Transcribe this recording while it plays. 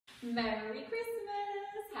Merry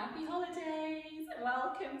Christmas! Happy holidays!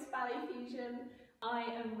 Welcome to Ballet Fusion. I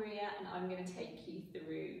am Rhea and I'm going to take you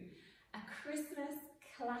through a Christmas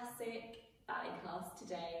classic ballet class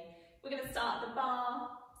today. We're going to start at the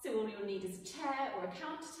bar, so all you'll need is a chair or a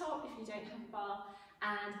countertop if you don't have a bar,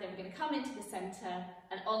 and then we're going to come into the centre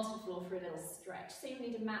and onto the floor for a little stretch. So you'll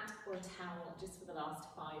need a mat or a towel just for the last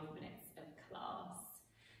 5 minutes of class.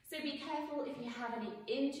 So be careful if you have any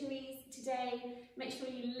injuries today. Make sure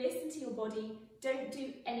you listen to your body. Don't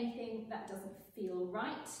do anything that doesn't feel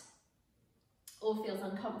right or feels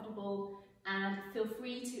uncomfortable, and feel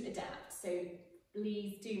free to adapt. So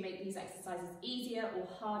please do make these exercises easier or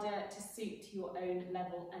harder to suit your own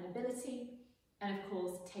level and ability. And of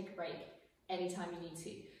course, take a break anytime you need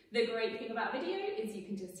to. The great thing about video is you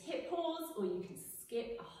can just hit pause or you can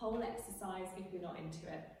skip a whole exercise if you're not into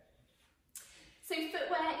it. So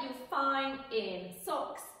footwear, you'll find in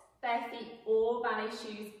socks, bare feet or ballet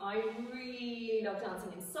shoes. I really love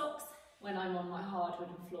dancing in socks when I'm on my hard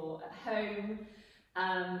wooden floor at home.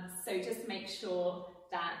 So just make sure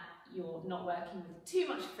that you're not working with too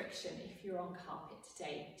much friction if you're on carpet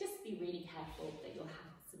today. Just be really careful that you'll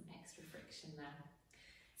have some extra friction there.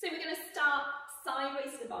 So we're going to start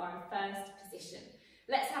sideways to the bar in first position.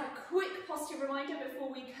 Let's have a quick posture reminder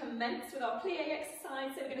before we commence with our plie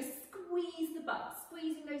exercise. So we're going to squeeze the butt,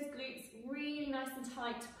 squeezing those glutes really nice and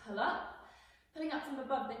tight to pull up, pulling up from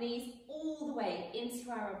above the knees all the way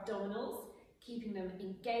into our abdominals, keeping them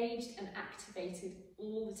engaged and activated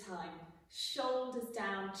all the time. Shoulders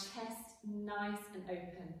down, chest nice and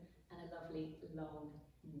open, and a lovely long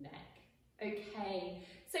neck. Okay,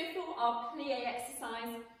 so for our plie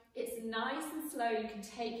exercise, it's nice and slow. You can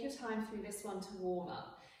take your time through this one to warm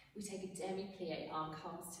up. We take a demi-plie, arm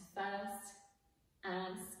comes to first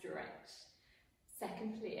and stretch.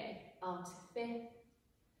 Second plie, arm to fifth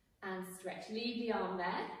and stretch. Leave the arm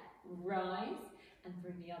there, rise and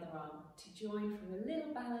bring the other arm to join for a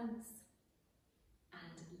little balance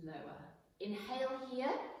and lower. Inhale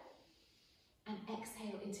here and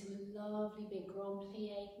exhale into a lovely big grand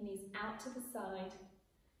plie, knees out to the side.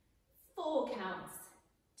 4 counts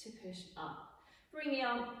to push up. Bring the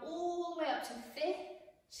arm all the way up to fifth.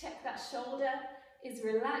 Check that shoulder is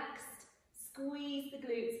relaxed. Squeeze the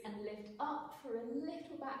glutes and lift up for a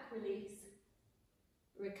little back release.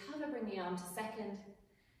 Recover, bring the arm to second.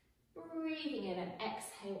 Breathing in and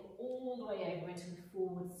exhale all the way over into a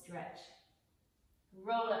forward stretch.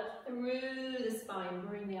 Roll up through the spine,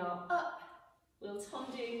 bring the arm up. We'll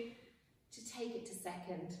tendu to take it to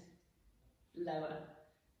second. Lower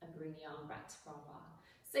and bring the arm back to front bar.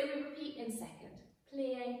 So we repeat in second.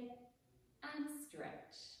 Plie and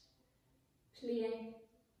stretch. Plie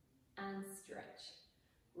and stretch.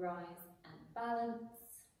 Rise and balance.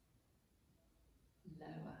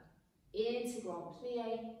 Lower. Into grand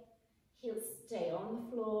plie. Heels stay on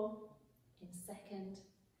the floor in second.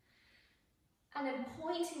 And then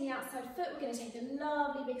pointing the outside foot, we're going to take a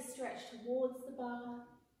lovely big stretch towards the bar.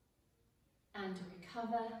 And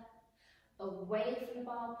recover. Away from the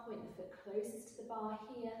bar, point the foot closest to the bar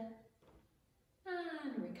here.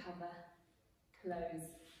 And recover. Close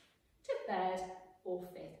to third or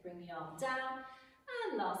fifth. Bring the arm down.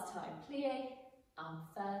 And last time, plie. Arm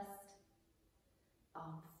first.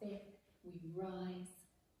 Arm fifth. We rise.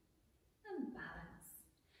 And balance.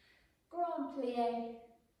 Grand plie.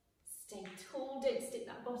 Stay tall. Don't stick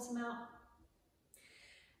that bottom out.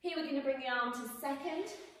 Here we're going to bring the arm to second.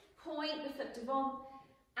 Point the foot devant.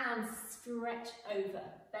 And stretch over.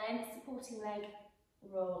 Bend supporting leg,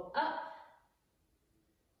 roll up.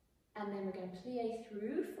 And then we're going to plie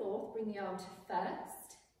through fourth. Bring the arm to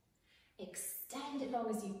first. Extend it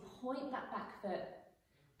long as you point that back foot.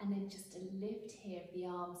 And then just a lift here of the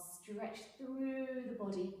arm. Stretch through the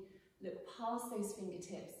body. Look past those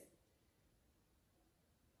fingertips.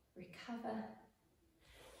 Recover.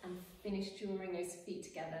 And finish drawing those feet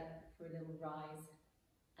together for a little rise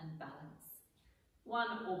and balance. One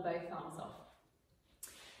or both arms off.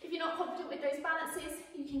 If you're not confident with those balances,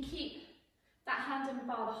 you can keep that hand on the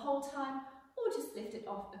bar the whole time, or just lift it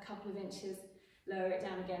off a couple of inches, lower it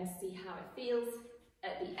down again, see how it feels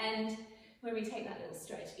at the end. When we take that little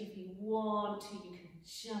stretch, if you want to, you can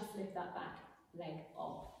just lift that back leg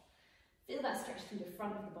off. Feel that stretch through the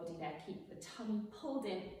front of the body there. Keep the tummy pulled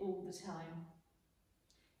in all the time.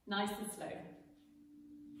 Nice and slow.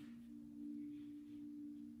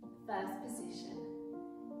 First position.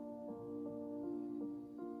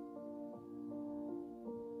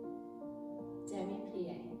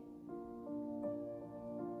 Demi-plie.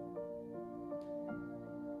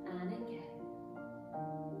 And again.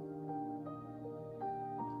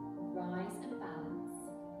 Rise and balance.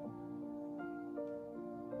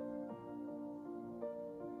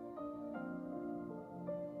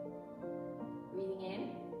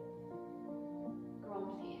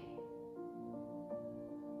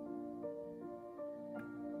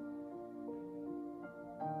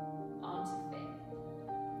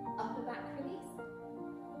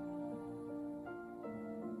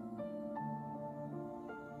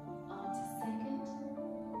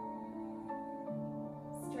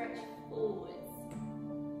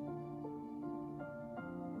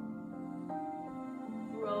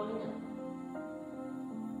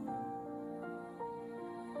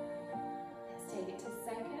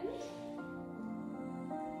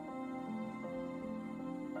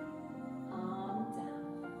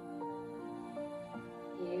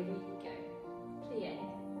 Here we go. Plie.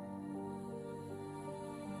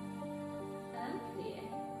 And plie.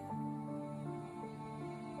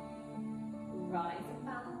 Rise and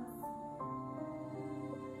balance.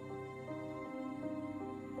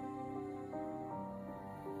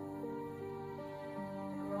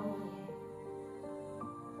 Grand plie.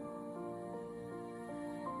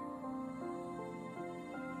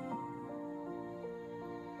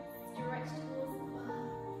 Stretch towards the bar.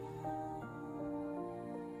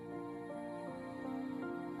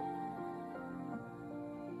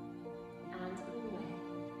 And away.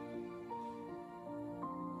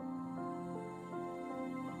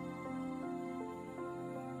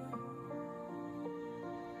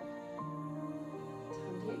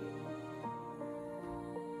 Tendu.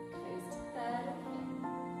 Close to third of hip.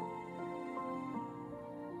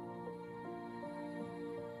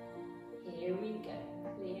 Here we go.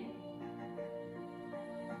 Clear.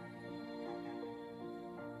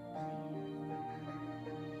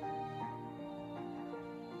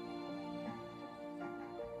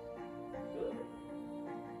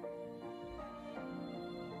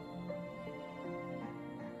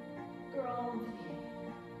 Grand plie.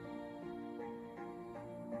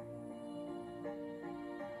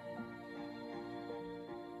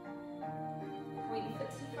 Point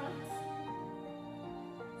foot to front.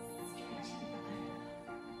 Stretching over.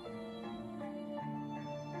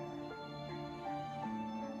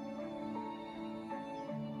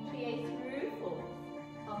 Plie through fourth.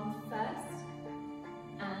 Arm first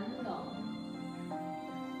and long.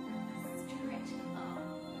 Stretch up.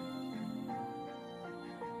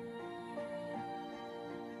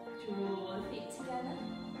 Draw the feet together.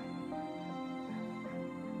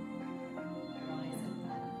 Rise and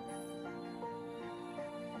balance.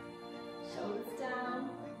 Shoulders down.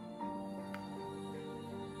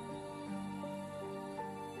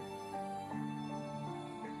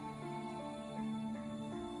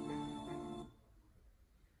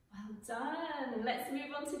 Well done. Let's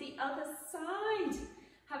move on to the other side.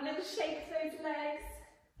 Have a little shake those legs.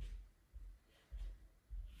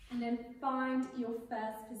 And then find your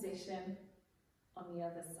first position on the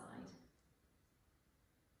other side.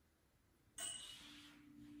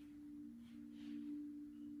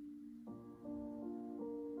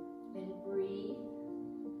 Little breathe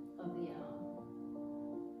of the arm.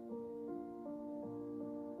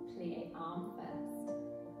 Plie arm first.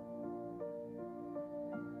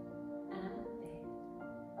 And lift.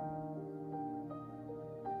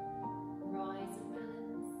 Rise and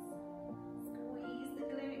balance. Squeeze the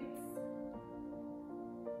glutes.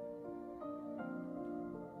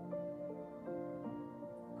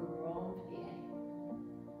 Grand plie.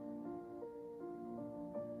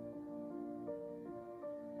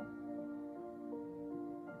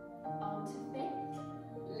 Arm to fifth.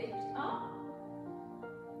 Lift up.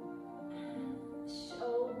 And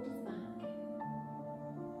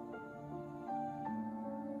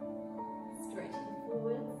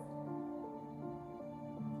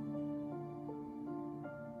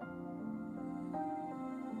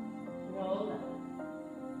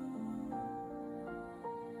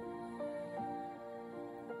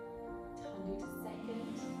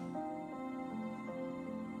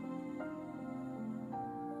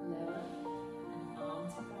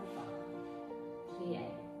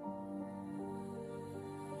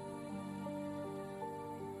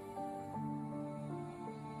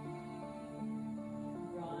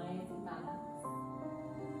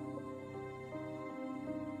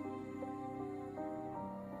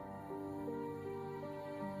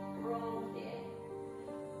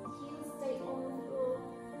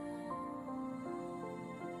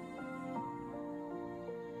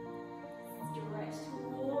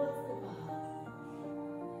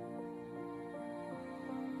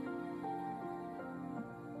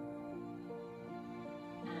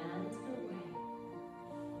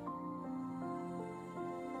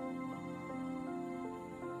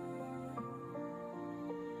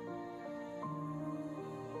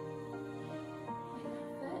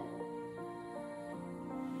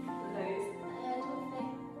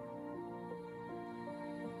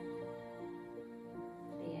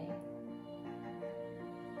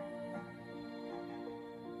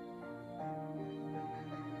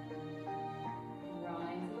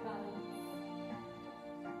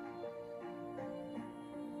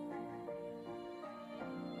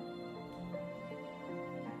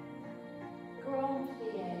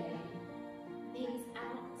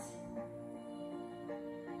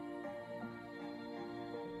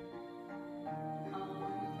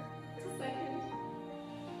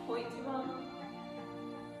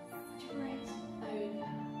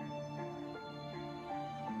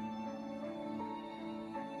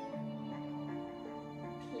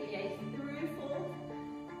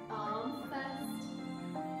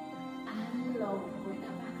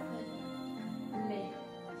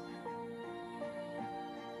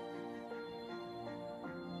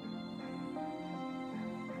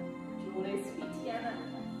together.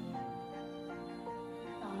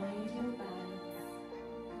 Find your balance.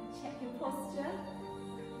 Check your posture.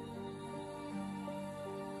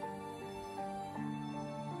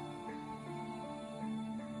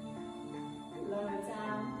 Lower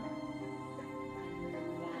down. And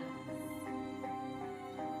relax.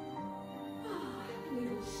 A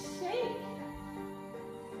little shake.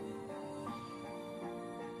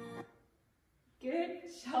 Good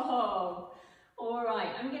job. All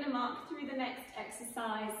right, I'm going to mark through the next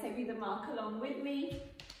exercise, so either mark along with me,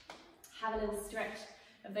 have a little stretch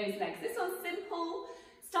of those legs. This one's simple,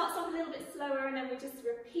 starts off a little bit slower, and then we just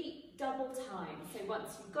repeat double time. So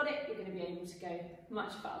once you've got it, you're going to be able to go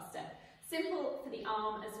much faster. Simple for the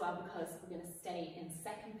arm as well, because we're going to stay in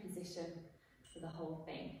second position for the whole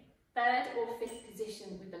thing. Third or fifth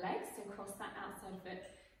position with the legs, so cross that outside foot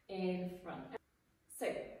in front. So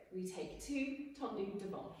we take 2 tendu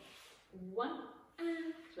devant. 1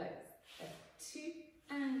 and close. 2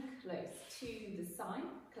 and close to the side,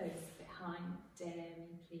 close behind,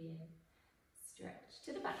 demi-plie, stretch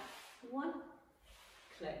to the back. 1,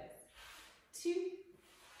 close. 2,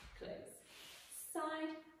 close.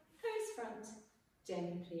 Side, close front,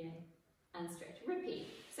 demi-plie, and stretch. Repeat,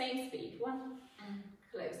 same speed. 1 and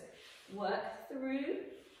close. Work through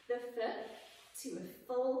the foot to a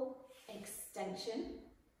full extension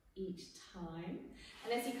each time.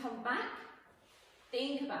 And as you come back,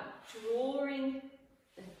 think about drawing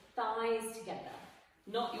the thighs together,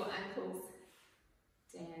 not your ankles.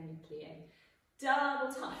 Demi-plie.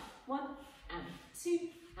 Double time. 1 and 2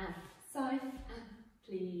 and side and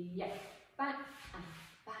plie. Back and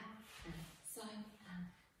side and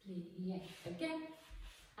plie. Again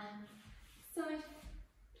and side,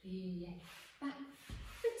 plie. Back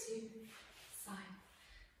for 2, side,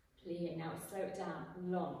 plie. Now we slow it down.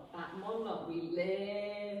 Long. Battement long. We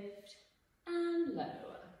lift and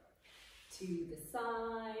lower. To the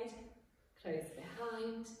side. Close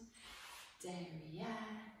behind.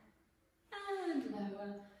 Derrière. And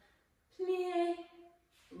lower. Plie.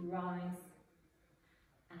 Rise.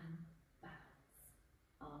 And bounce.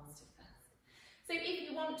 Arms to first. So if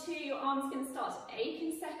you want to, your arm's going to start to ache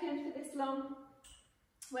in second for this long.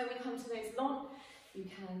 When we come to those long, you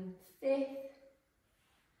can fifth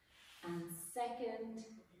and second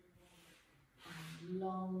and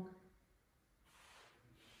long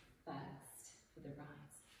first for the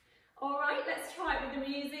rise. All right, let's try it with the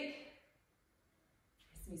music.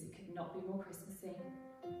 This music could not be more Christmassy.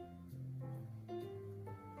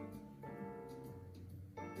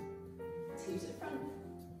 2 to the front,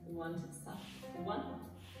 1 to the side. 1,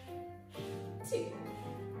 2,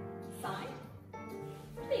 side,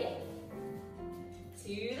 plie.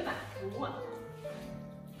 To the back. 1,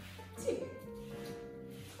 2,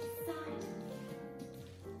 side,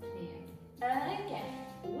 plie. Again.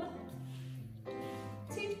 1,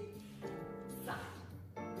 2, side,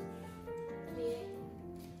 plie.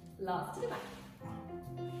 Last to the back.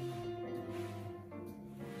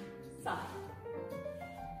 Side.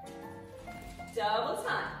 Double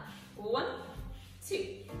time. 1, 2,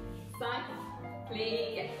 side,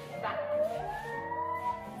 plie. Back.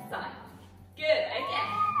 Side. Good.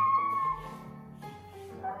 Again.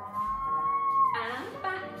 And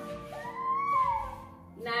back.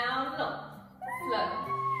 Now long. Slow.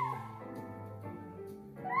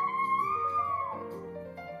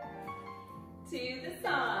 To the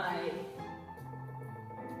side.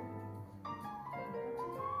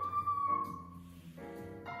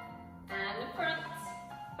 And the front.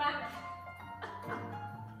 Back.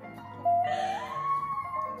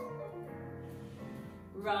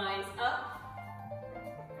 Rise up.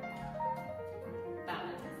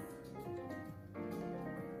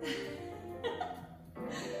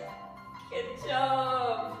 Good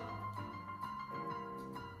job.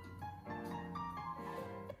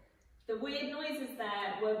 The weird noises there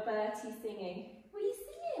were Bertie singing. What are you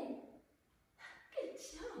singing? Good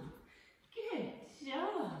job. Good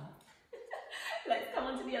job. Let's come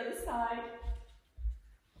on to the other side.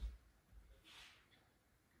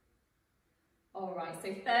 All right, so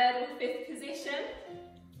third or fifth position.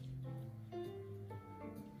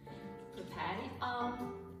 Prepare the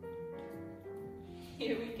arm.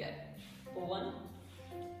 Here we go. 1,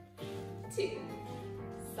 2,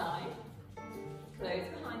 side, close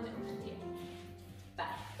behind and here,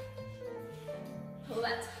 back. Pull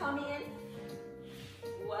that tummy in,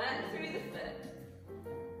 work through the foot.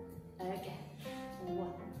 Again.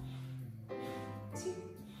 1, 2,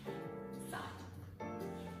 side.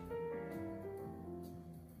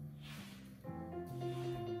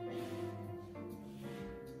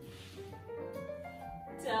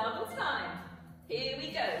 Double time. Here we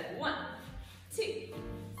go. 1, 2,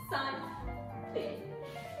 side, plie.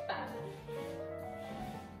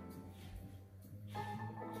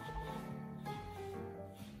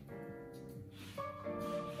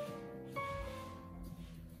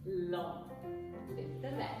 long. Lift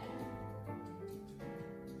the leg.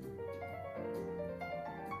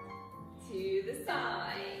 To the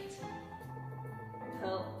side.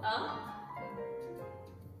 Pull up.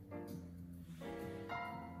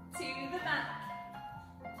 To the back.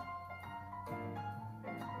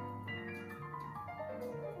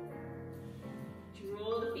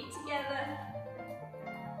 Draw the feet together.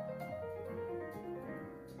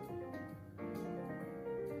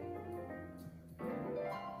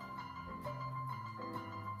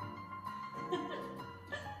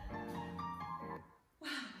 Wow,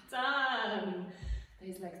 done.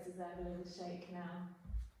 Those legs deserve a little shake now.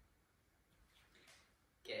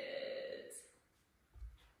 Good.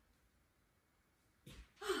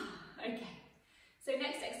 Okay, so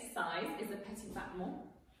next exercise is a Petit Battement.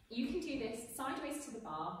 You can do this sideways to the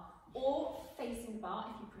bar or facing the bar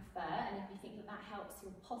if you prefer, and if you think that that helps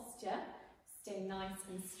your posture stay nice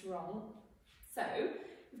and strong. So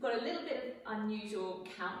we've got a little bit of unusual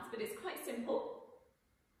counts, but it's quite simple.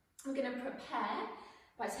 We're going to prepare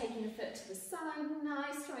by taking the foot to the side,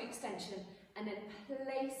 nice strong extension, and then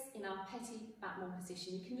place in our Petit Battement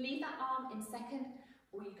position. You can leave that arm in second,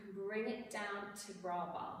 or you can bring it down to bra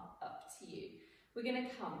bar, up to you. We're going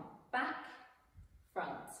to come back,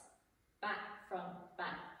 front, back, front,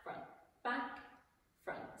 back, front, back,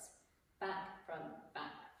 front, back, front,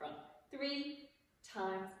 back, front. 3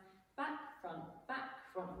 times, back,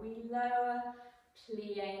 front, we lower,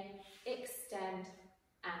 plie, extend,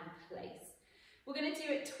 and place. We're going to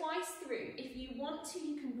do it twice through. If you want to,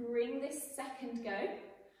 you can bring this second go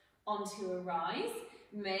onto a rise.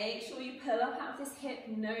 Make sure you pull up out of this hip,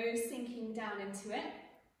 no sinking down into it.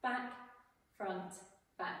 Back, front,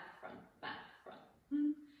 back, front, back,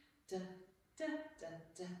 front. Da, da, da,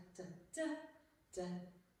 da, da, da, da,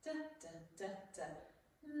 da, da, da, da.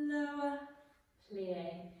 Lower,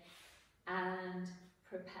 plie, and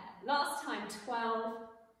prepare. Last time, 12,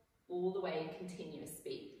 all the way, continuous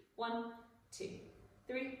speed. 1, 2,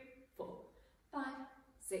 3, 4, 5,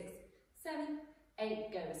 6, 7,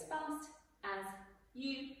 8. Go as fast as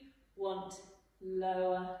you want.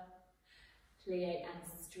 Lower, plie, and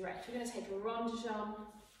stretch. We're going to take a rond de jambe.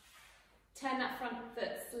 Turn that front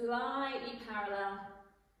foot slightly parallel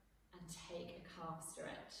and take a calf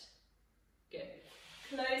stretch. Good.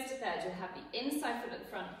 Close to third. You'll have the inside foot at the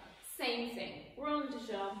front. Same thing. Rond de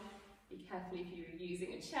jambe. Be careful if you're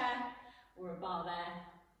using a chair or a bar there.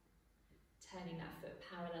 Turning that foot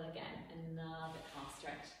parallel again. Another calf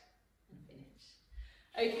stretch and finish.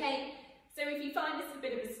 Okay. So if you find this a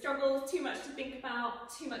bit of a struggle, too much to think about,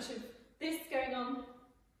 too much of this going on,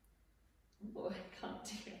 oh, I can't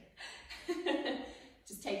do it.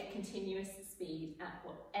 Just take a continuous speed at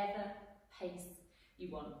whatever pace you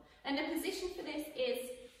want. And the position for this is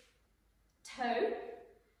toe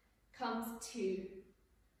comes to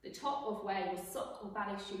the top of where your sock or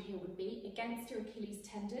ballet shoe heel would be against your Achilles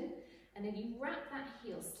tendon, and then you wrap that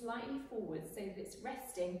heel slightly forward so that it's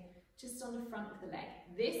resting just on the front of the leg.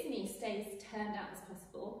 This knee stays turned out as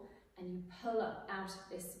possible, and you pull up out of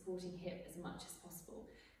this supporting hip as much as possible.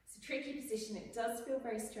 It's a tricky position, it does feel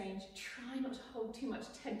very strange. Try not to hold too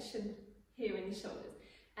much tension here in the shoulders.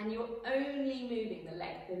 And you're only moving the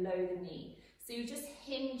leg below the knee. So you're just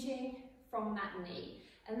hinging from that knee.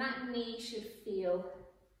 And that knee should feel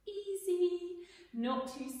easy, not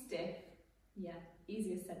too stiff. Yeah,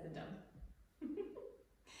 easier said than done.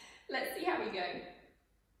 Let's see how we go.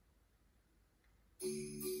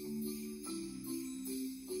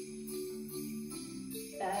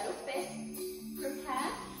 Third or fifth,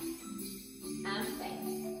 prepare and face.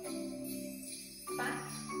 Back,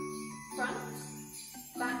 front,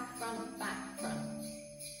 back, front, back, front.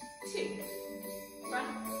 2,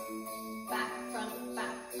 front, back, front,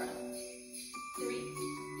 back, front. 3,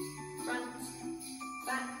 front,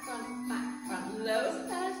 back, front, back, front. Lower to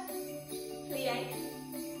third, plie,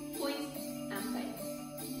 point and place.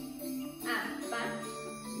 And back,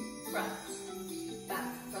 front,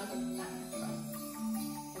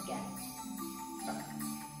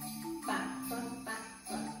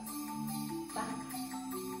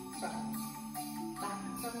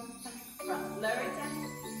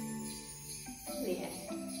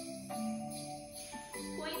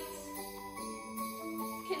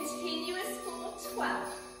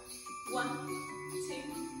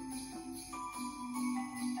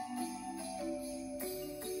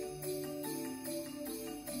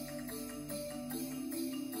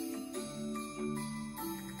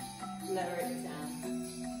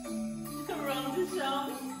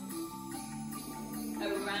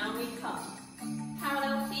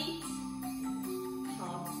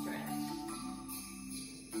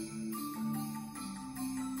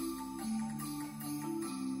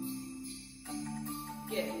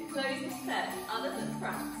 Good. Close into third. Other foot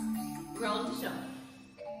front. Roll to jump.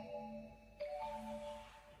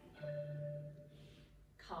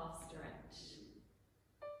 Calf stretch.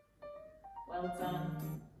 Well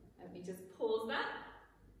done. Let me just pause that.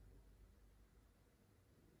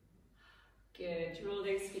 Good. Draw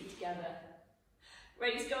those feet together.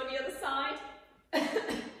 Ready to go on the other side?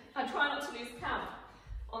 I try not to lose count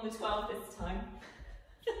on the 12 this time.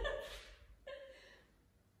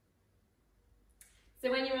 So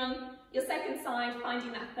when you're on your second side,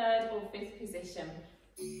 finding that third or fifth position.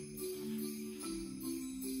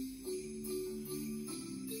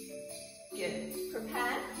 Good.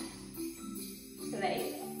 Prepare.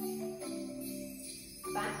 Place.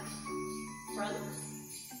 Back. Front.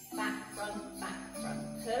 Back. Front. Back. Front.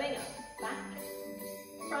 Pulling up. Back.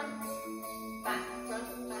 Front. Back. Front.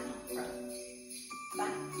 Back. Front.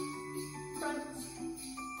 Back. Front.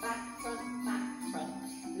 Back. Front. Back. Front.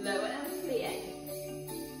 Lower and plie.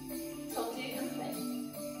 Tendu and place.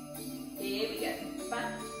 Here we go.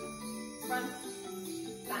 Back. Front.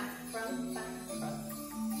 Back. Front. Back. Front.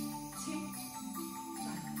 2.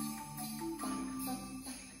 Back. Back. Front.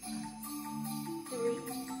 Back. Front. 3.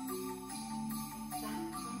 Back.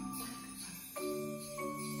 Front. Back. Front.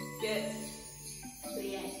 Good.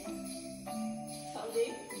 Plie. Tendu.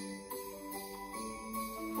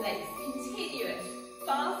 Place. Continuous.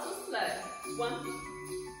 Fast or slow. 1,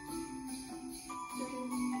 3,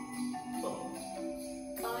 4,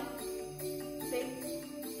 5, 6,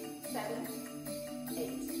 7,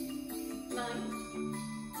 8, 9,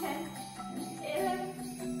 10, 11,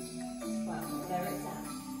 12. Lower it down.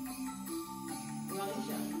 Run and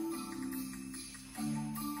jump.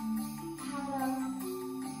 Parallel.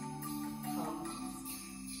 Palms.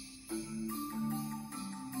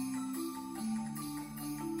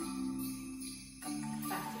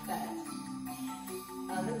 Back to third.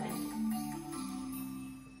 Other leg.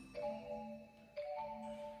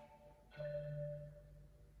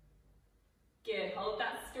 Good, hold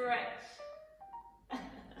that stretch.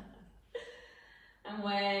 And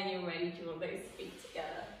when you're ready, draw those feet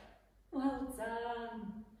together. Well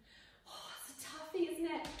done. Oh, it's a toughie, isn't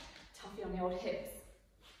it? Toughie on the old hips.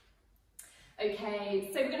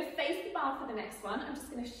 Okay, so we're going to face the bar for the next one. I'm just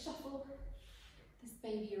going to shuffle this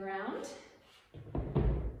baby around.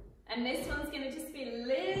 And this one's going to just be a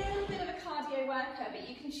little bit of a cardio worker, but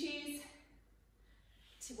you can choose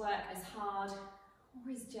to work as hard or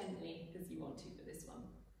as gently as you want to for this one.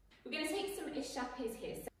 We're going to take some échappés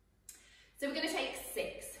here. So we're going to take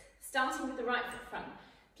 6, starting with the right foot front.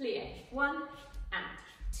 Plie. 1 and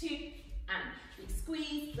 2 and. We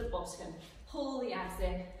squeeze the bottom, pull the abs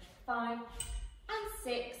in. 5 and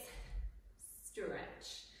 6.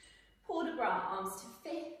 Stretch. Port de bras, arms to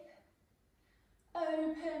fifth.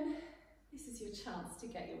 Open. This is your chance to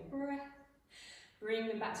get your breath. Bring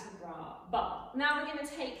them back to the bar. Now we're going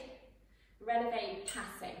to take releve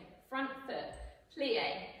passe. Front foot,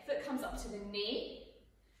 plie. Foot comes up to the knee.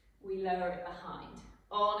 We lower it behind.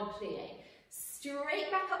 On a plie.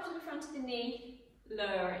 Straight back up to the front of the knee.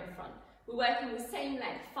 Lower it in front. We're working the same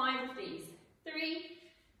leg. 5 of these. 3.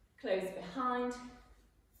 Close behind.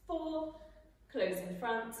 4. Close in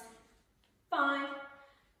front. 5.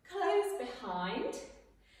 Close behind,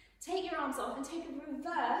 take your arms off and take a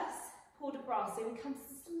reverse port de bras. So we come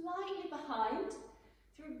slightly behind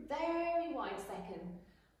through a very wide second,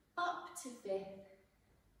 up to fifth,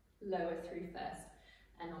 lower through first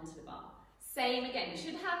and onto the bar. Same again, you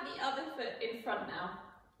should have the other foot in front now.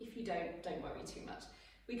 If you don't worry too much.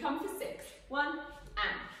 We come for 6. 1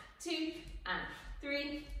 and 2 and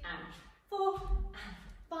 3 and 4 and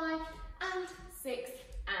 5 and 6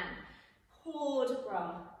 and port de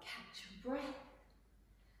bras. Catch your breath.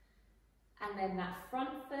 And then that front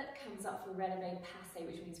foot comes up for releve passe,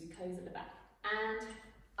 which means we close at the back. And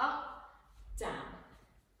up, down,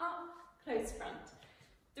 up, close front.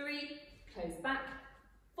 3, close back.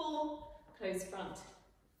 4, close front.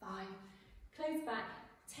 5, close back.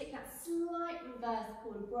 Take that slight reverse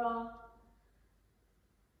port de bras.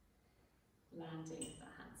 Landing with the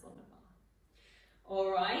hands on the bar.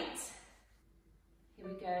 All right. Here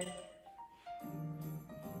we go.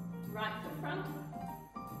 Right foot front.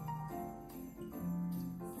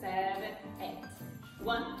 7, 8.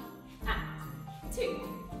 1 and 2,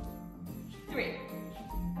 3,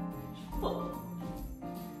 4,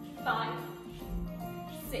 5,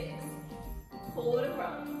 6. Port de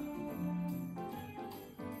bras.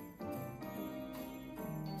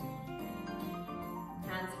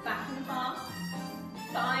 Hands back in the bar.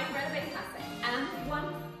 5 releve passe. And 1,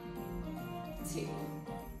 2,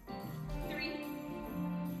 3,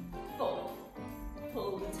 4.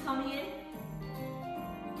 Pull the tummy in.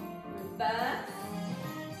 Reverse.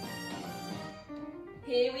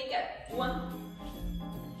 Here we go. 1,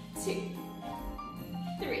 2,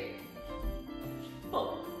 3,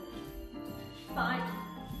 4, 5,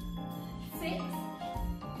 6.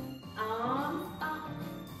 Arms up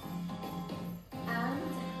and down.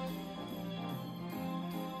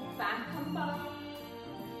 Back and bar.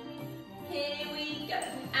 Here we go.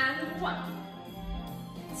 And 1,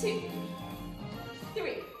 2,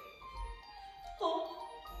 3, 4,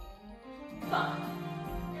 5.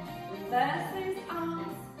 Reverse those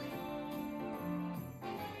arms.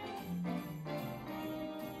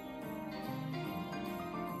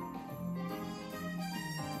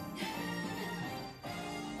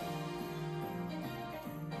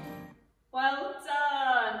 Well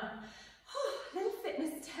done. Little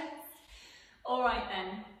fitness test. All right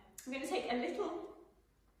then, I'm going to take a little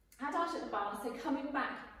adage at the bar, so coming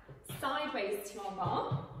back sideways to our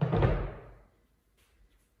bar.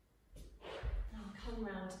 I'll come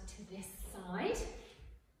round to this side.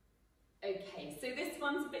 Okay, so this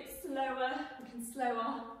one's a bit slower. We can slow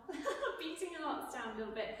our beating our hearts down a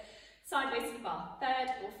little bit. Sideways to the bar,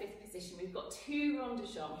 3rd or 5th position. We've got 2 ronds de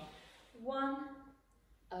jambe. 1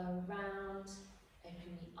 around,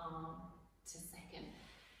 open the arm to 2nd.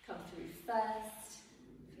 Come through 1st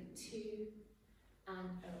for 2 and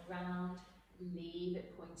around. Leave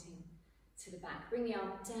it pointing to the back. Bring the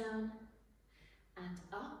arm down and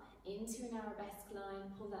up into an arabesque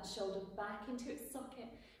line. Pull that shoulder back into its socket.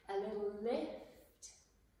 A little lift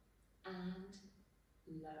and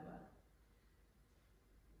lower.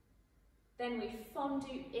 Then we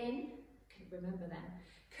fondue in. Remember then.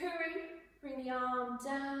 Kuru, bring the arm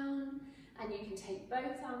down, and you can take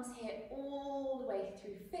both arms here all the way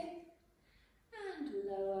through 5th and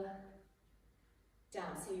lower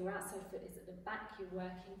down. So your outside foot is at the back, your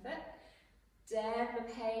working foot.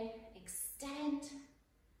 Développé, extend,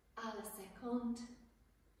 à la seconde,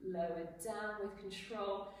 lower down with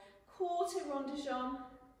control. Quarter rond de jambe,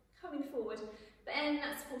 coming forward. Bend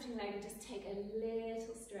that supporting leg and just take a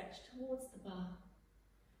little stretch towards the bar.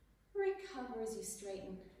 Recover as you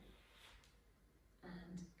straighten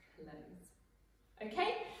and close.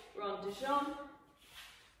 Okay, rond de jambe,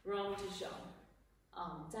 rond de jambe.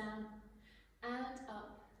 Arm down and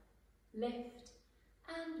up, lift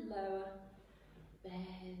and lower,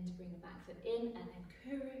 bend, bring the back foot in and then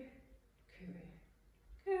kuru, kuru,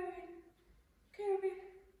 kuru, kuru.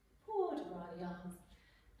 Pour the arms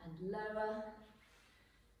and lower.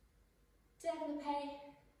 Développé,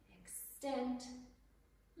 extend,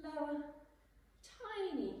 lower,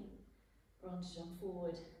 tiny rond de jambe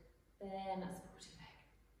forward, then that supporting leg,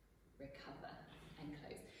 recover and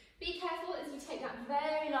close. Be careful as you take that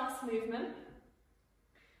very last movement.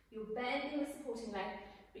 You're bending the supporting leg,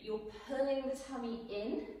 but you're pulling the tummy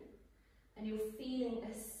in and you're feeling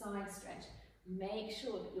a side stretch. Make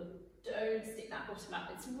sure that you don't stick that bottom up.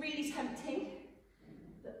 It's really tempting,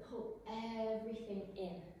 but pull everything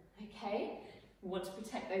in, okay? We want to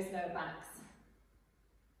protect those lower backs.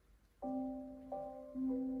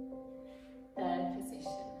 3rd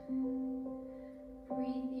position.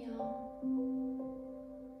 Breathe the arm.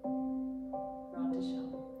 Rond de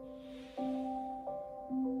jambe.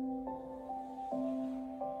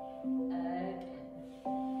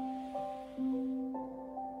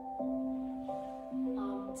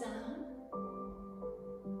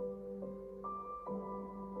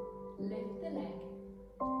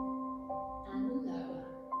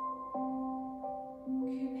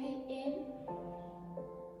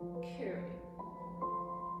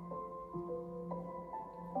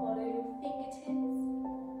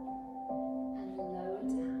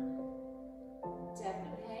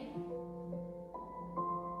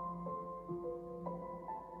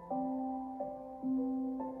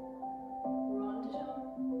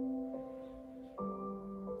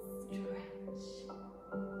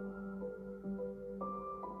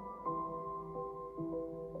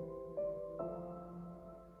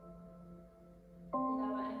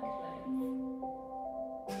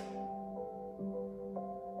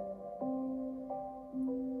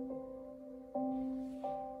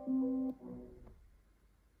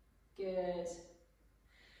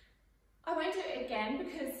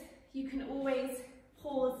 Because you can always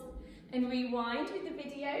pause and rewind with the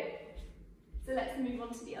video. So let's move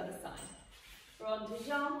on to the other side. Rond de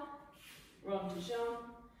jambe,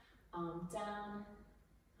 arm down,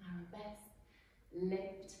 arabesque,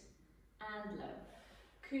 lift and low.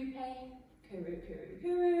 Coupe, kuru, kuru,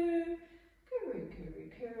 kuru, kuru, kuru,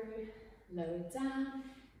 kuru, lower down,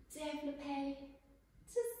 développé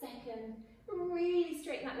to 2nd. Really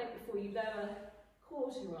straighten that leg before you lower,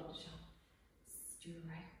 quarter rond de jambe.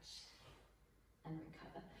 Stretch and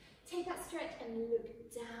recover. Take that stretch and look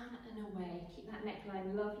down and away. Keep that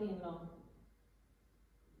neckline lovely and long.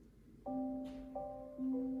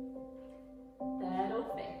 Third or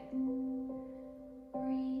fifth.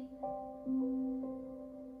 Breathe.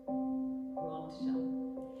 Roll to jump.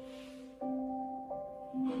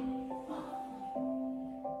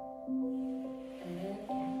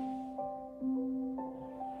 Again.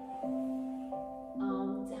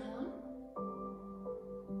 Arm down.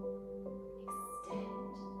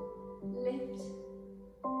 Extend. Lift.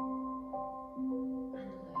 And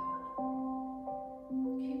lower.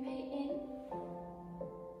 Coupe in.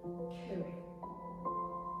 Coupe.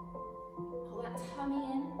 Pull that tummy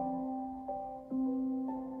in.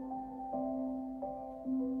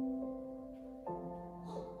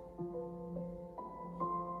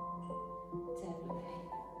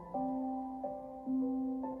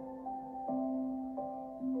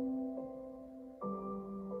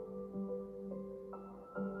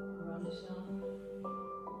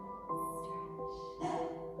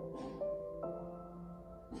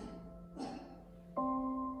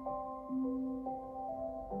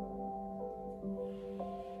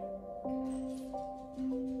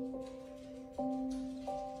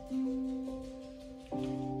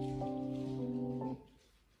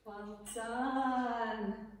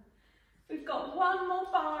 Done. We've got one more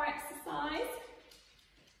bar exercise.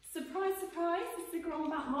 Surprise, surprise, this is the Grand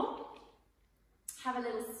Battement. Have a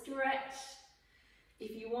little stretch.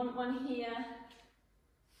 If you want one here,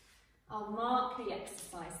 I'll mark the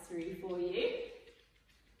exercise through for you.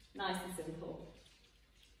 Nice and simple.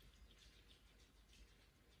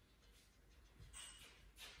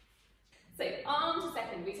 So arm to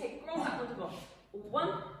second, we take Grand Battement devant.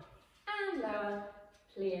 1 and lower,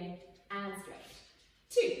 plie and stretch.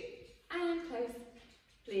 2 and close,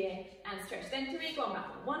 plie and stretch. Then 3, Grand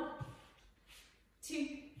Battement. 1, 2,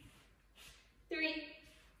 3,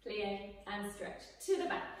 plie and stretch. To the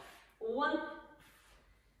back. 1,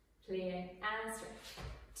 plie and stretch.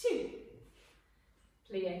 2,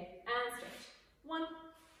 plie and stretch. 1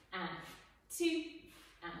 and 2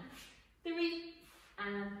 and 3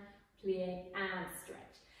 and plie and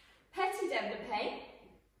stretch. Petit développé.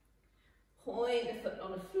 Point the foot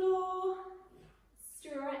on the floor,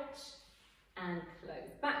 stretch and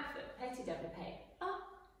close. Back foot, petit développé, up,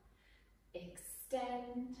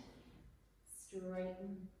 extend,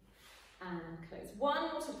 straighten and close. One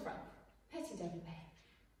more to the front, petit développé,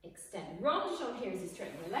 extend. Rond de jambe here as you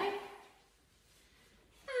straighten the leg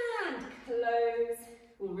and close.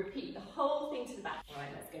 We'll repeat the whole thing to the back. All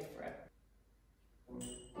right, let's go for it.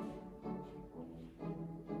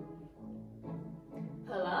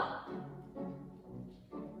 Pull up.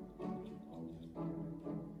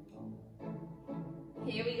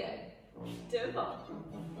 Here we go. Devant.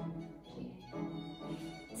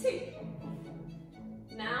 2.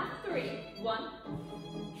 Now 3. 1,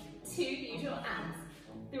 2. Use your arms.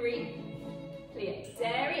 3. Plie.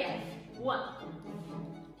 Derrière. 1,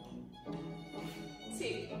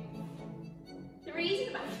 2. 3 to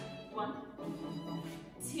the back. 1,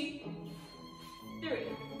 2, 3.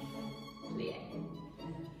 Plie.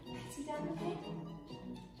 Petit développé.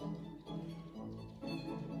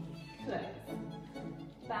 Close.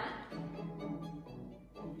 Back.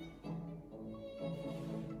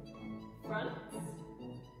 Front.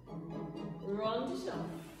 Rond de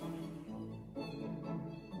jambe.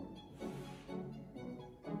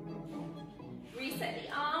 Reset the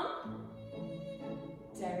arm.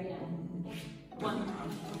 Derrière. 1,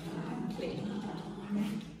 plie.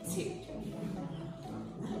 2,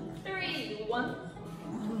 3. 1,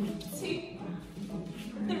 2,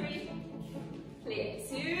 3. Plie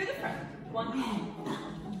to the front. 1.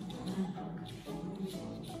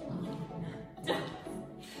 Down.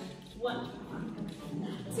 1,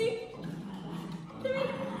 2, 3.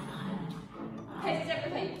 Petit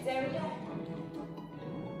développé. Derrière.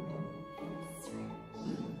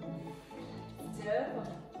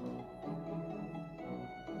 Devant.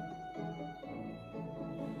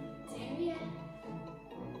 Derrière.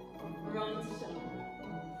 Rond de jambe.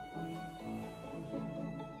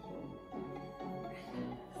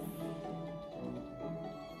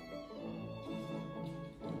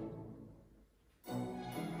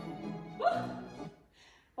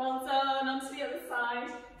 Well done, onto the other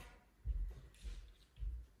side.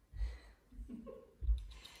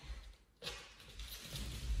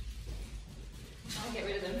 I'll get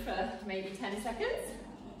rid of them for maybe 10 seconds.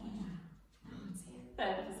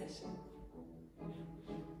 Third position.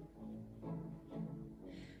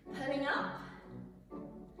 Pulling up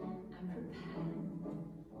and prepare.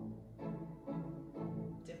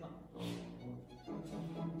 Devant.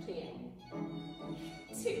 Plie.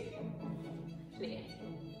 2. Plie.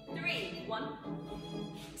 3. 1,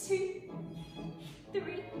 2, 3,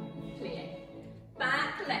 plie.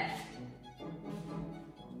 Back left.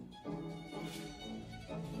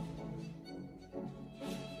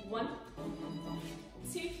 1,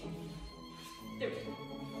 2, 3.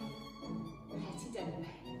 Petit Tendu.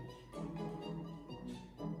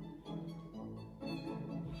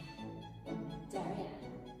 Derrière.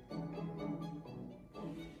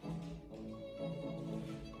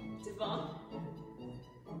 Devant.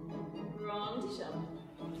 Rond de jambe.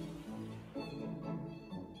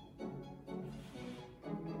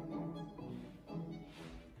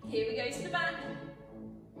 Here we go to the back.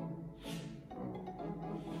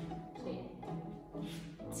 Clear.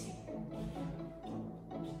 2,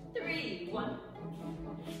 3. 1,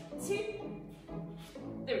 2,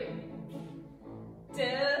 3.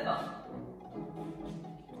 Devant.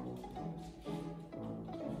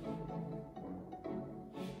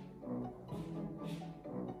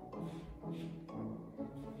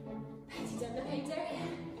 Petit Tendu derrière.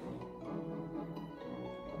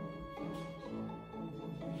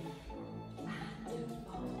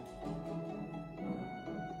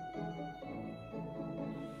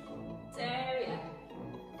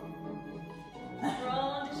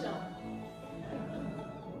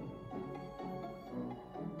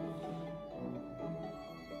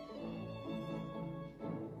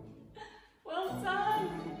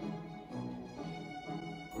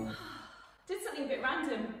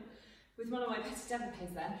 Random with one of my Petit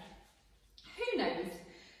Tendu there. Who knows?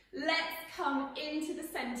 Let's come into the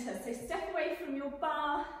centre. So step away from your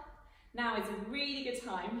bar. Now is a really good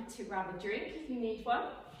time to grab a drink if you need one.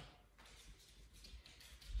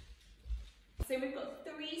 So we've got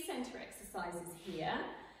 3 centre exercises here,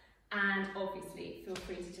 and obviously feel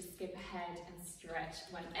free to just skip ahead and stretch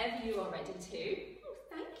whenever you are ready to. Oh,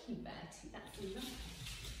 thank you, Bertie, that's lovely.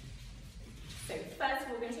 So first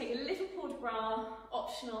of all, we're going to take a little port de bras,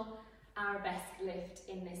 optional arabesque lift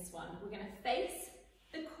in this one. We're going to face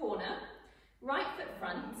the corner, right foot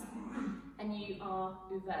front, and you are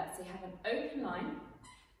ouvert. So you have an open line,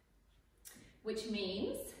 which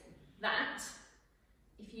means that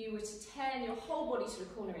if you were to turn your whole body to the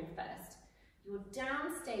corner in first, your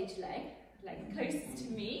downstage leg closest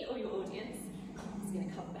to me or your audience, is going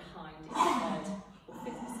to come behind in 3rd or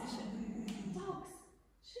 5th position. Dogs.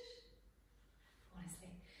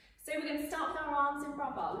 So we're going to start with our arms in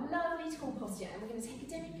bras bar, lovely tall posture, and we're going to take a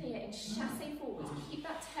demi-plie and chasse forward. Keep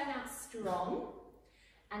that turnout strong,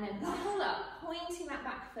 and then pull up, pointing that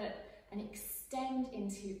back foot, and extend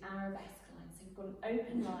into arabesque line. So we've got an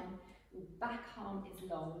open line, your back arm is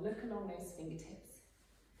long, look along those fingertips,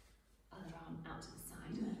 other arm out to the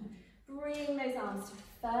side. Bring those arms to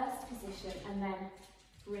first position, and then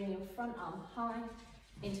bring your front arm high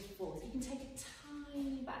into 4th. You can take a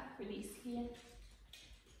tiny back release here.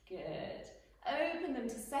 Good. Open them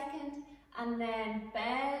to 2nd, and then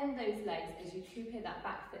bend those legs as you coupe that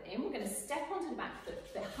back foot in. We're going to step onto the back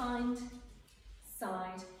foot, behind,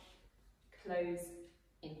 side, close,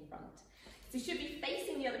 in front. So you should be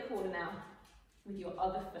facing the other corner now with your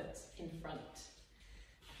other foot in front.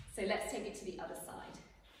 So let's take it to the other side.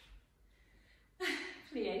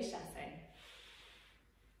 Plie, chasse.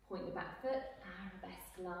 Point the back foot,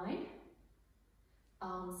 arabesque line.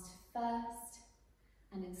 Arms to first.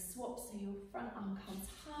 And then swap so your front arm comes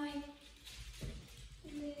high,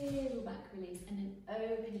 little back release, and then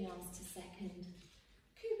open the arms to 2nd,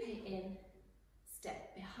 coupe in,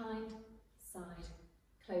 step behind, side,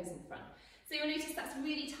 close in front. So you'll notice that's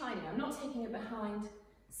really tiny. I'm not taking it behind,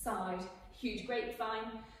 side, huge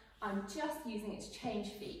grapevine. I'm just using it to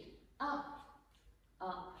change feet. Up,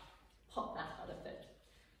 up, pop that other foot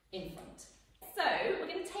in front. So we're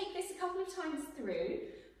going to take this a couple of times through.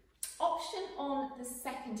 Option on the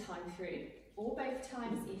 2nd time through, or both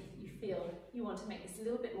times if you feel you want to make this a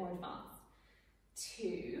little bit more advanced.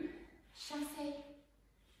 2, chasse,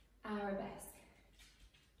 arabesque,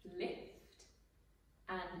 lift,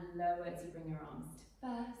 and lower as you bring your arms to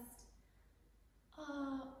first,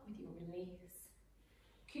 up with your release,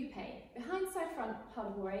 coupe, behind, side, front, pas de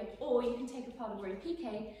bourrée, or you can take a pas de bourrée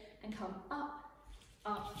piqué and come up,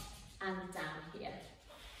 up, and down here.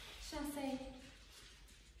 Chasse,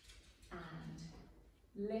 and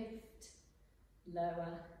lift,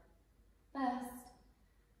 lower, first,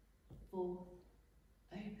 4th,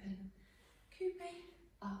 open, coupe,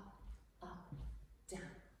 up, up, down.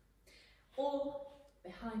 Or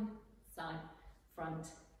behind, side, front,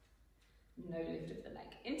 no lift of the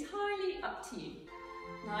leg. Entirely up to you.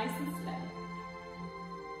 Nice and slow.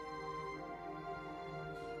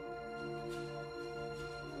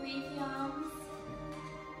 Breathe the arms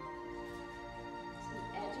to the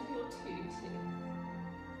edge of your tutu.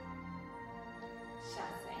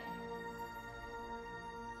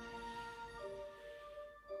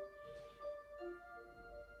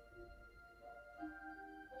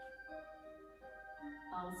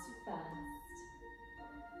 to first.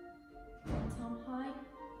 Right arm high.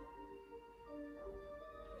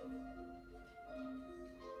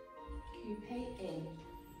 Coupe in.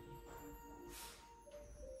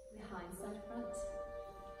 Behind side front.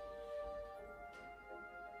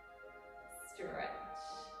 Stretch.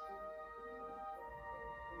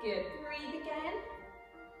 Good. Breathe again.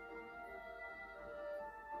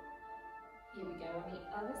 Here we go on the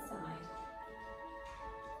other side.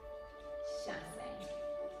 Chassé.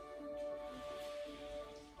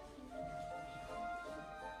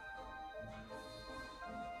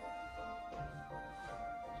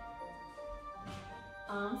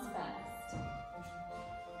 Arms first.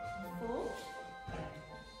 4.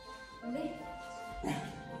 Lift.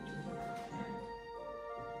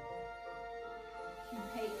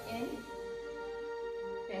 Coupe in.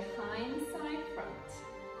 Behind side front.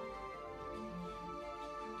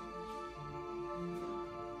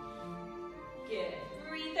 Good.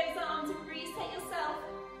 Breathe those arms and reset yourself.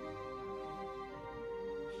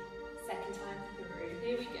 Second time through.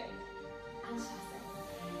 Here we go. And chassé.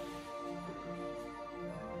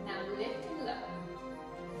 Now lift and lower.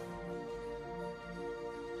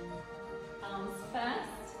 Arms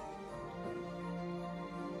first.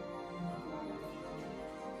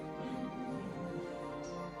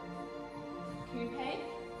 Coupe.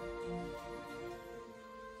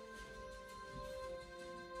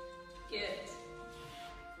 Good.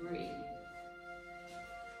 Breathe.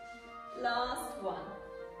 Last one.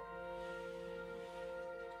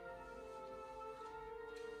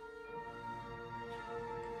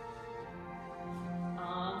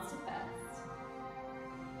 Arms to first.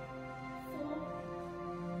 4.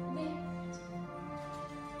 Lift.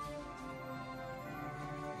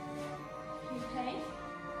 Coupe.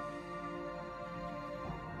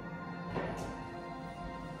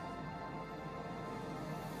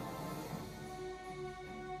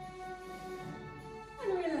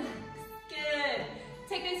 And relax. Good.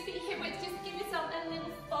 Take those feet hip width. Just give yourself a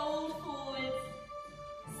little fold forwards.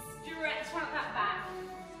 Stretch out that back.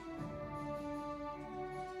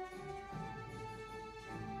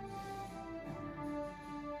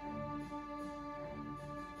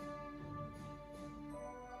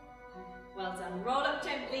 Well done. Roll up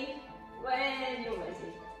gently when you're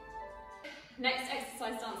ready. Next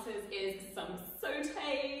exercise, dancers, is some sautes.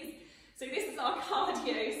 So this is our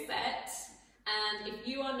cardio set. And if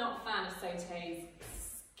you are not a fan of sautes,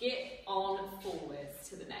 skip on forwards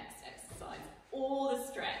to the next exercise, or the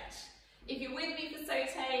stretch. If you're with me for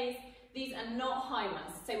sautes, these are not high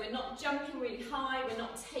ones. So we're not jumping really high, we're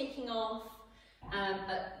not taking off.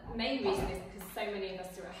 The main reason is because so many of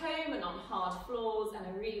us are at home and on hard floors, and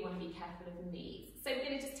I really want to be careful of the knees. So we're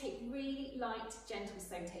going to just take really light, gentle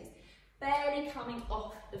sautes, barely coming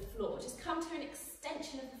off the floor. Just come to an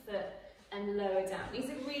extension of the foot and lower down. These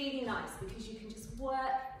are really nice because you can just work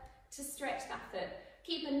to stretch that foot.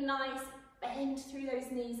 Keep a nice bend through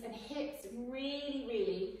those knees and hips. Really,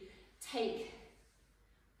 really take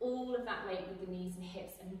all of that weight with the knees and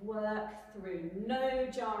hips and work through. No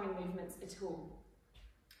jarring movements at all.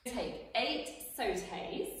 Take 8 sautes.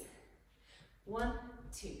 1,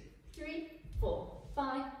 2, 3, 4,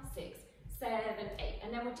 5, 6, 7, 8.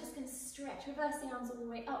 And then we're just going to stretch. Reverse the arms all the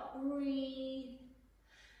way up. Breathe.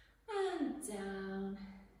 And down.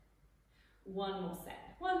 One more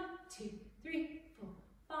set. 1, 2, 3, 4,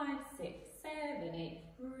 5, 6, 7,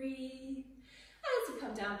 8. Breathe. As you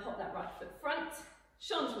come down, pop that right foot front.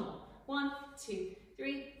 Changement. 1, 2,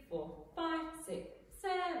 3, 4, 5, 6,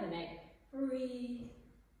 7, 8. Breathe.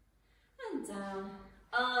 And down.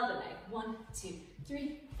 Other leg. 1, 2,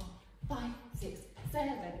 3, 4, 5, 6, 7,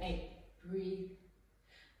 8. Breathe.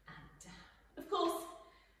 And down. Of course,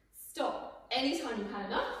 stop anytime you've had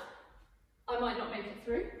enough. I might not make it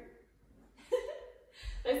through.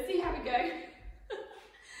 Let's see how we go.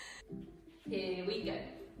 Here we go.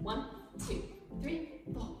 1, 2, 3,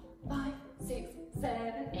 4, 5, 6,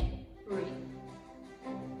 7, 8. Breathe.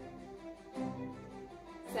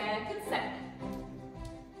 Second set.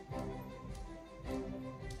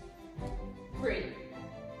 Breathe.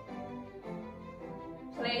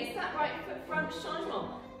 Place that right foot front,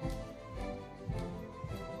 changement.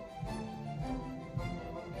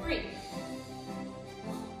 Breathe.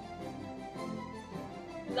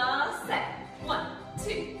 Last set. 1,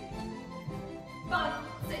 2, 5,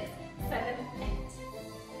 6, 7, 8.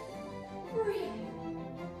 Breathe.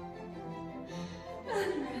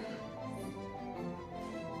 And relax.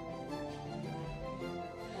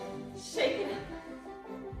 Shake it up.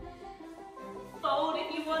 Fold if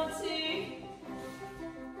you want to.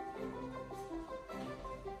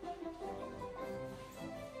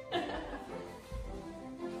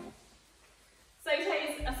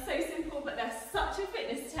 Sautes are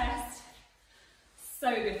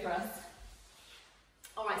So good for us.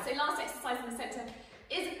 All right, so last exercise in the centre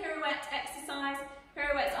is a pirouette exercise.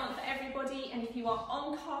 Pirouettes aren't for everybody, and if you are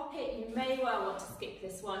on carpet, you may well want to skip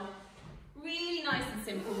this one. Really nice and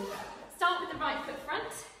simple. Start with the right foot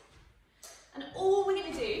front, and all we're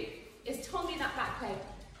going to do is tendu that back leg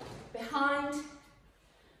behind,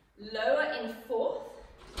 lower in fourth,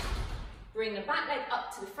 bring the back leg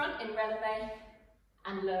up to the front in releve,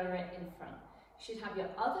 and lower it in front. You should have your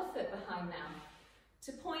other foot behind now.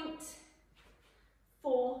 To point,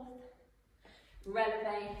 fourth,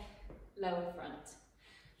 releve, lower front.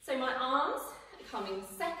 So my arms are coming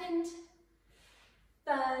second,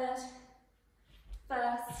 third,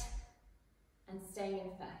 first, and staying in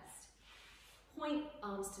first. Point,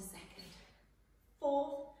 arms to second.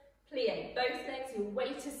 Fourth, plie. Both legs, your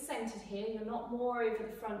weight is centred here. You're not more over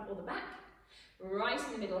the front or the back. Right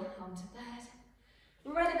in the middle, arm to third.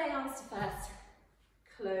 Releve, arms to first.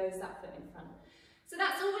 Close that foot in front. So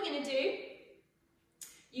that's all we're going to do.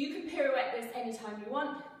 You can pirouette this anytime you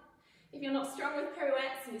want. If you're not strong with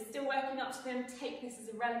pirouettes and you're still working up to them, take this as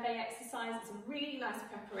a releve exercise. It's a really nice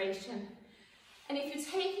preparation. And if you're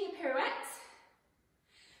taking a pirouette,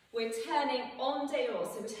 we're turning en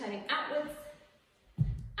dehors, so we're turning outwards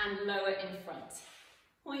and lower in front.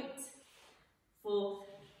 Point, fourth,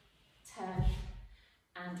 turn,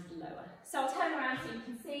 and lower. So I'll turn around so you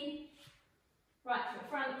can see. Right foot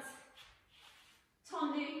front,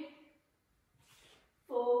 tendu,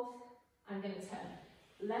 fourth, I'm going to turn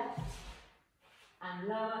left and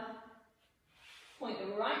lower, point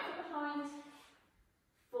the right foot behind,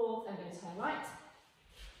 fourth, I'm going to turn right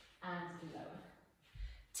and lower.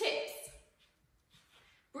 Tips,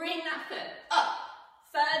 bring that foot up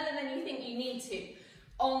further than you think you need to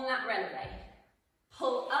on that releve.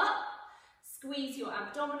 Pull up, squeeze your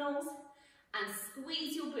abdominals and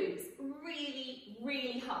squeeze your glutes really,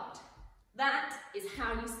 really hard. That is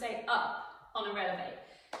how you stay up on a releve.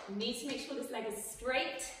 You need to make sure this leg is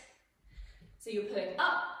straight. So you're pulling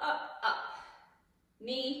up, up, up.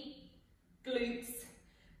 Knee, glutes,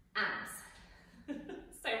 abs.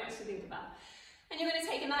 So much to think about. And you're going to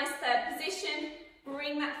take a nice third position.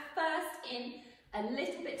 Bring that first in a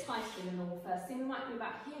little bit tighter than a normal first. So we might be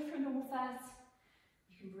about here for a normal first.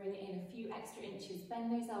 You can bring it in a few extra inches.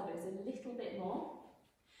 Bend those elbows a little bit more.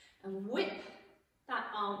 And whip that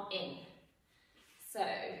arm in. So,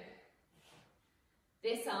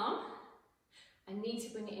 this arm, I need to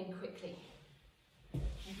bring it in quickly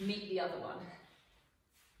and meet the other one.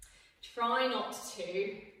 Try not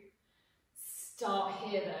to start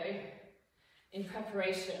here though, in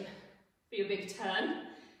preparation for your big turn.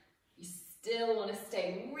 You still want to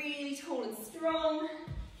stay really tall and strong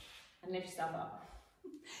and lift yourself up.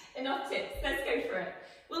 Enough tips, let's go for it.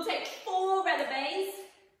 We'll take 4 releves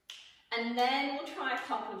and then we'll try a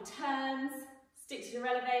couple of turns. Stick to the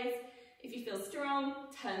releves. If you feel strong,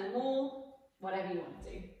 turn them all, whatever you want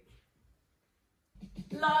to do.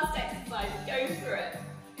 Last exercise, go for it.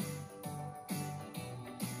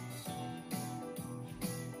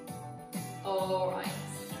 All right.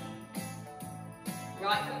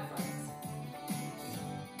 Right foot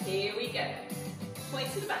front. Here we go.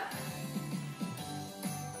 Point to the back.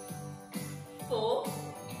 4.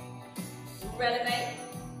 Releve,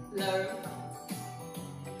 lower and front.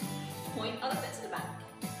 Point other foot to the back.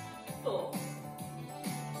 4.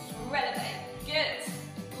 Releve. Good.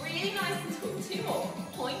 Really nice and tall. 2 more.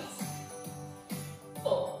 Point.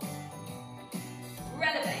 4.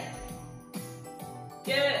 Releve.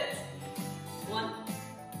 Good. 1.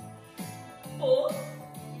 4.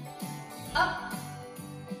 Up.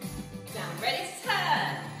 Down. Ready to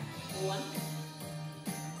turn. 1.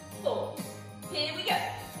 4. Here we go.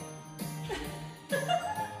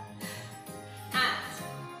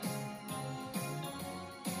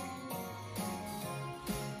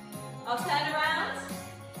 I'll turn around,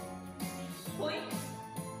 point,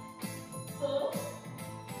 4,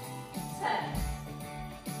 turn.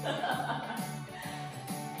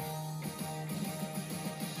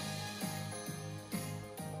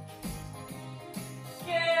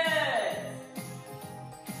 Good.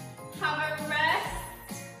 Have a rest,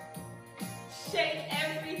 shake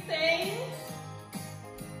everything.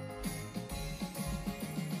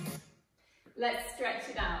 Let's stretch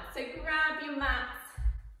it out. So grab your mat.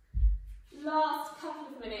 Last couple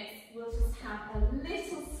of minutes, we'll just have a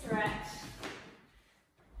little stretch.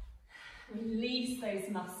 Release those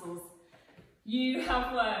muscles. You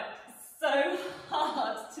have worked so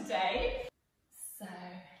hard today. So,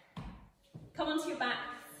 come onto your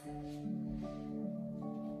backs. And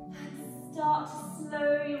start to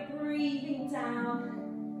slow your breathing down.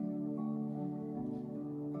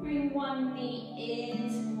 Bring one knee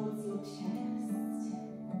in towards your chest.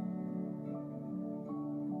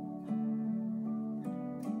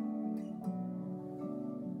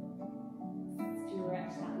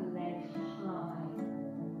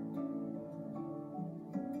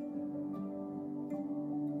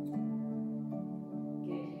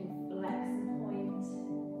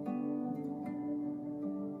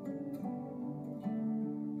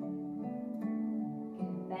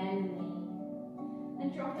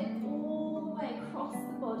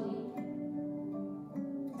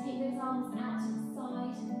 arms out to the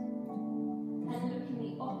side and look in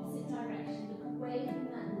the opposite direction. Look away from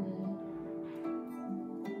that knee.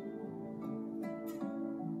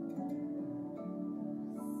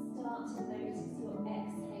 Start to notice your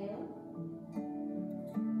exhale.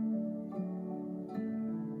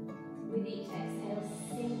 With each exhale,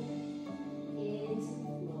 sink into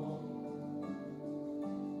the floor.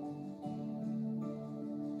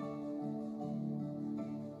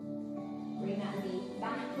 Bring that knee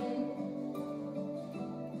back in.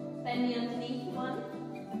 Bend the underneath one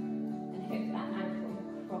and hook that ankle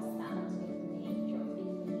across that underneath knee. Drop the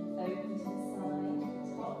knee open to the side,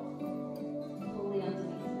 top. Pull the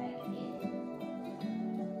underneath leg in.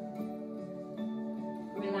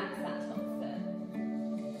 Relax that top foot.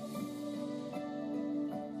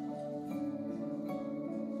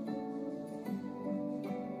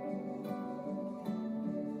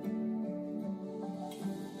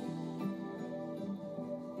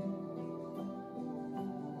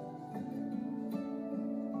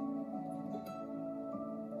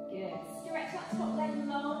 Stretch that top leg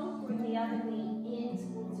long, bring the other knee in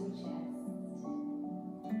towards your chest.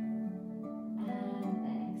 And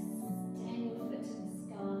then extend your foot to the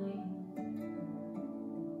sky.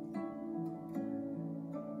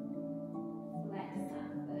 Flex that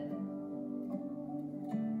foot.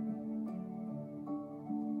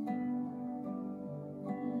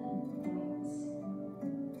 And point.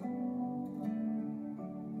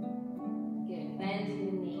 Good, bending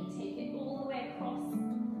the knee, take it all the way across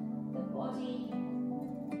the body,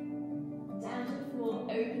 down to the floor,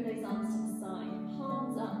 open those arms to the side,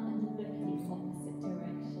 palms up and look in the opposite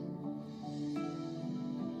direction.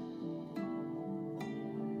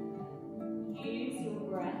 Use your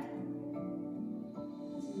breath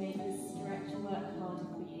to make this stretch work harder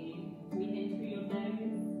for you. Breathe in through your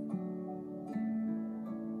nose.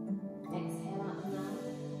 Exhale out the mouth.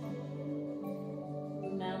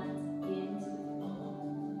 Melt into the floor.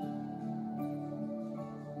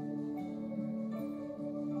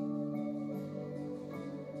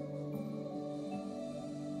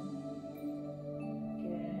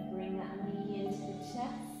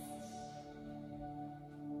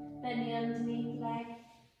 Bend the underneath leg,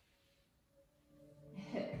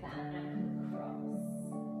 hook that ankle across.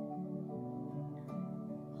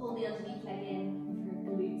 Pull the underneath leg in for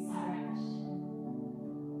a glute stretch.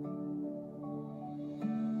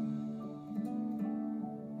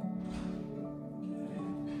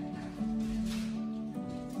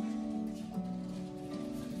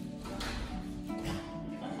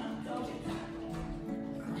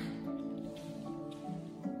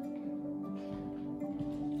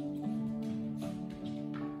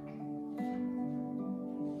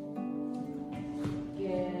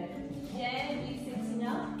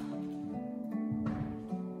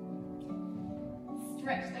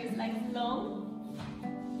 Stretch those legs long.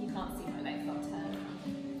 You can't see my legs, I'll turn.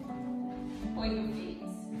 Point your feet.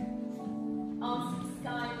 Arms to the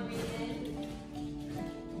sky, breathe in.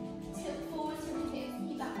 Tilt forward to the hips,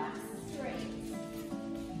 keep that back straight.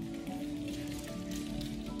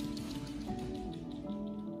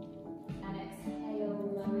 And exhale,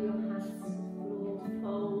 lower your hands to the floor,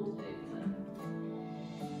 fold over.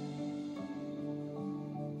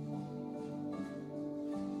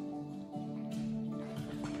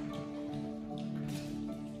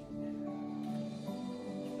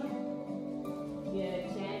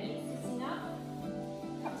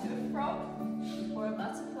 Or a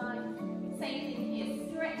butterfly. Same thing here,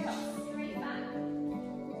 stretch up, straight back.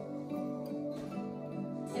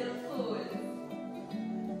 Tilt forward.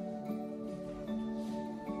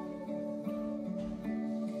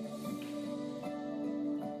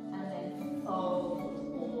 And then fold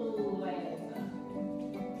all the way over.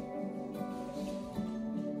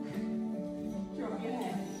 Drop your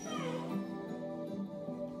head.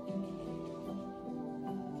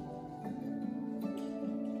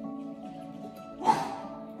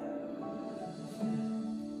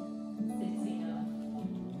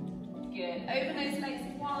 Good. Open those legs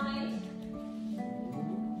wide.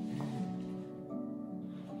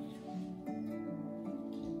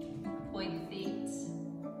 Point feet.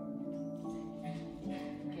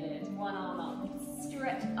 Good. One arm up.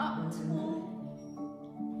 Stretch up tall.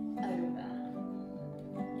 Over.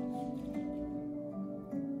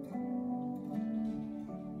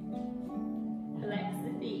 Flex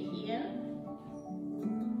the feet here.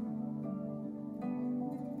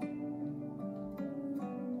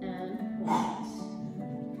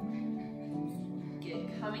 Good,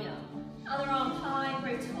 coming up. Other arm high,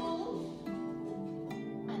 grow tall.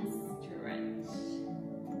 And stretch.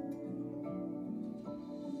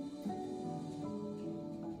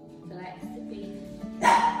 Flex the feet.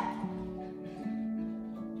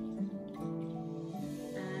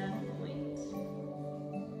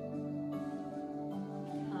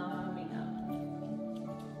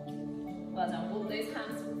 those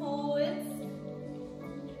hands forwards.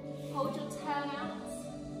 Hold your turn out.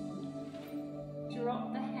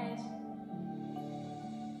 Drop the head.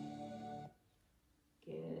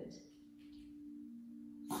 Good.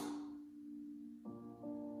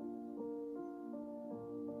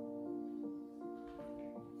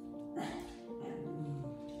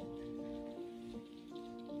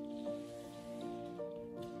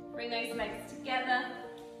 Bring those legs together.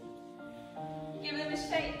 Give them a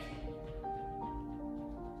shake.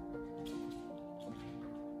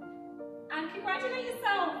 And congratulate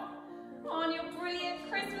yourself on your brilliant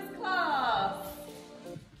Christmas class.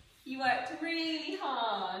 You worked really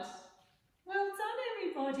hard. Well done,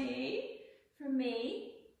 everybody. From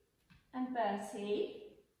me and Bertie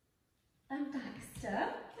and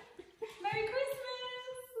Baxter.